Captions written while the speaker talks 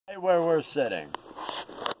Where we're sitting,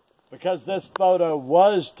 because this photo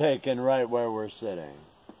was taken right where we're sitting.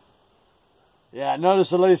 Yeah,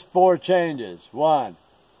 notice at least 4 changes. 1,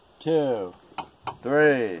 2,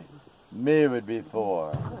 3. Me would be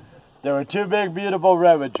 4. There were 2 big beautiful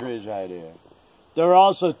redwood trees right here. There were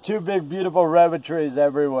also 2 big beautiful redwood trees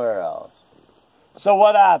everywhere else. So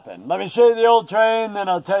what happened? Let me show you the old train, then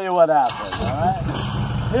I'll tell you what happened, all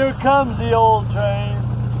right? Here comes the old train.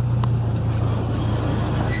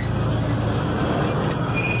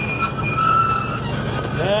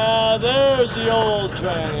 Yeah, there's the old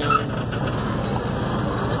train.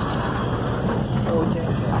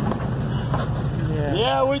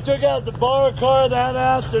 Yeah, we took out the bar car that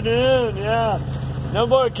afternoon, yeah. No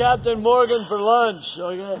more Captain Morgan for lunch,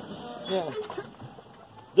 okay? Yeah.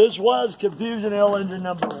 This was Confusion Hill engine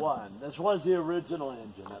number 1. This was the original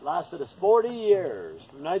engine. It lasted us 40 years,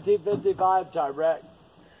 from 1955 to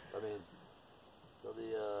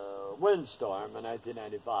the windstorm in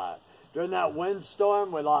 1995. During that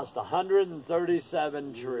windstorm, we lost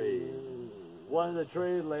 137 trees. One of the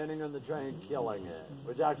trees landing on the train, killing it,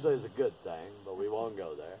 which actually is a good thing, but we won't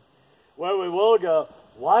go there. Where we will go,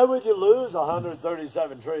 why would you lose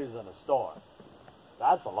 137 trees in a storm?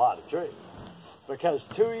 That's a lot of trees. Because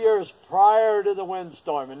 2 years prior to the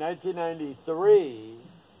windstorm, in 1993,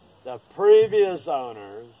 the previous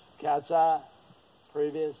owners, catch that?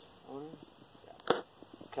 Previous owners? Yeah.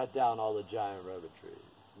 Cut down all the giant redwood trees.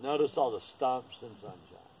 Notice all the stumps and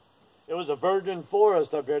sunshine. It was a virgin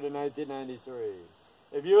forest up here to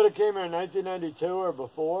 1993. If you would have came here in 1992 or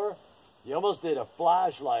before, you almost need a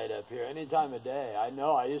flashlight up here any time of day. I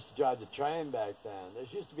know, I used to drive the train back then.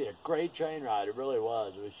 This used to be a great train ride, it really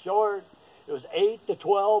was. It was short, it was 8 to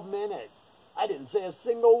 12 minutes. I didn't say a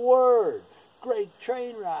single word. Great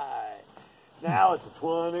train ride. Now it's a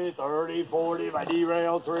 20, 30, 40, if I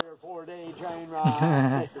derail 3 or 4 day train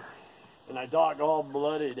ride. And I talk all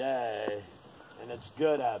bloody day, and it's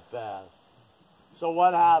good at best. So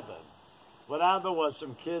what happened? What happened was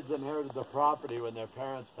some kids inherited the property when their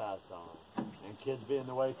parents passed on. And kids being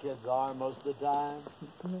the way kids are most of the time,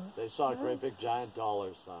 they saw a great big giant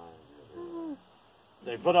dollar sign.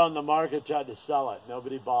 They put it on the market, tried to sell it.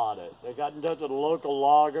 Nobody bought it. They got in touch with a local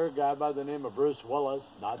logger, a guy by the name of Bruce Willis,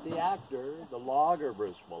 not the actor, the logger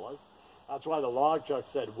Bruce Willis. That's why the log truck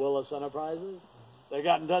said Willis Enterprises. They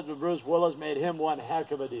got in touch with Bruce Willis, made him one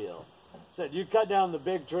heck of a deal. Said, you cut down the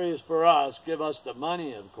big trees for us, give us the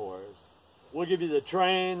money, of course. We'll give you the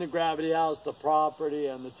train, the gravity house, the property,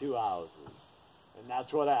 and the 2 houses. And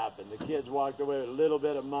that's what happened. The kids walked away with a little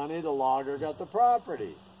bit of money. The logger got the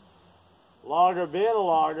property. Logger being a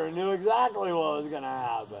logger knew exactly what was going to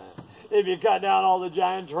happen. If you cut down all the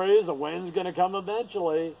giant trees, the wind's going to come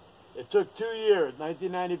eventually. It took 2 years.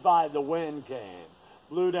 1995, the wind came.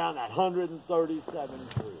 Blew down that 137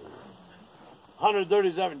 trees.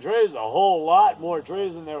 137 trees, a whole lot more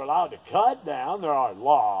trees than they were allowed to cut down. There are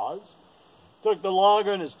laws. Took the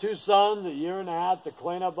logger and his 2 sons 1.5 years to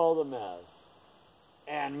clean up all the mess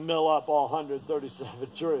and mill up all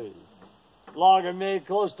 137 trees. Logger made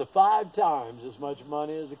close to 5 times as much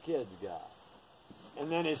money as the kids got.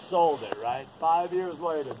 And then he sold it, right? 5 years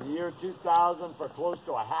later, the year 2000, for close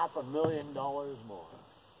to $500,000 more.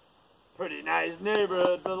 Pretty nice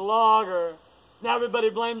neighborhood for the logger. Now everybody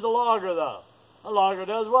blames the logger, though. The logger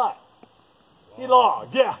does what? He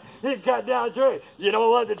logged, yeah. He cut down a tree. You know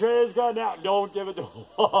what? The tree is cut down. Don't give it to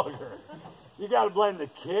the logger. You got to blame the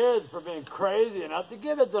kids for being crazy enough to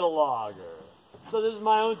give it to the logger. So this is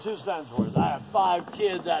my own 2 cents worth. I have 5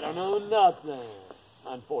 kids. I don't own nothing,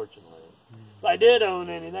 unfortunately. If I did own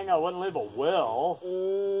anything, I wouldn't leave a will.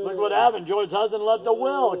 Look what happened. George Hudson left a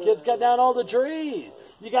will. The kids cut down all the trees.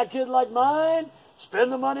 You got kids like mine?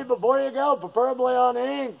 Spend the money before you go, preferably on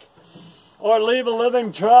ink. Or leave a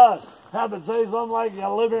living trust. Have it say something like, you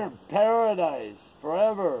live here in paradise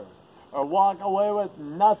forever. Or walk away with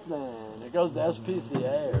nothing. It goes to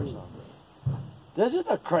SPCA or something. This is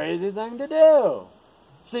a crazy thing to do.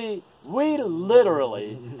 See, we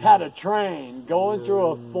literally had a train going through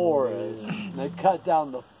a forest, and they cut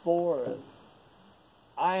down the forest.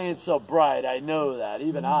 I ain't so bright, I know that.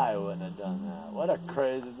 Even I wouldn't have done that. What a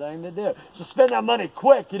crazy thing to do. So spend that money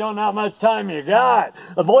quick. You don't know how much time you got.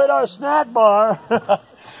 Avoid our snack bar,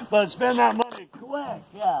 but spend that money quick.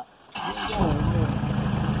 Yeah.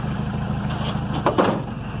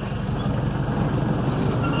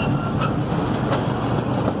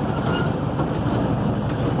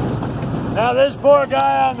 Now this poor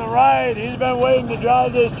guy on the right, he's been waiting to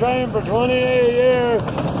drive this train for 28 years.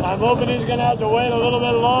 I'm hoping he's going to have to wait a little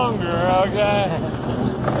bit longer, okay?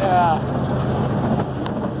 Yeah.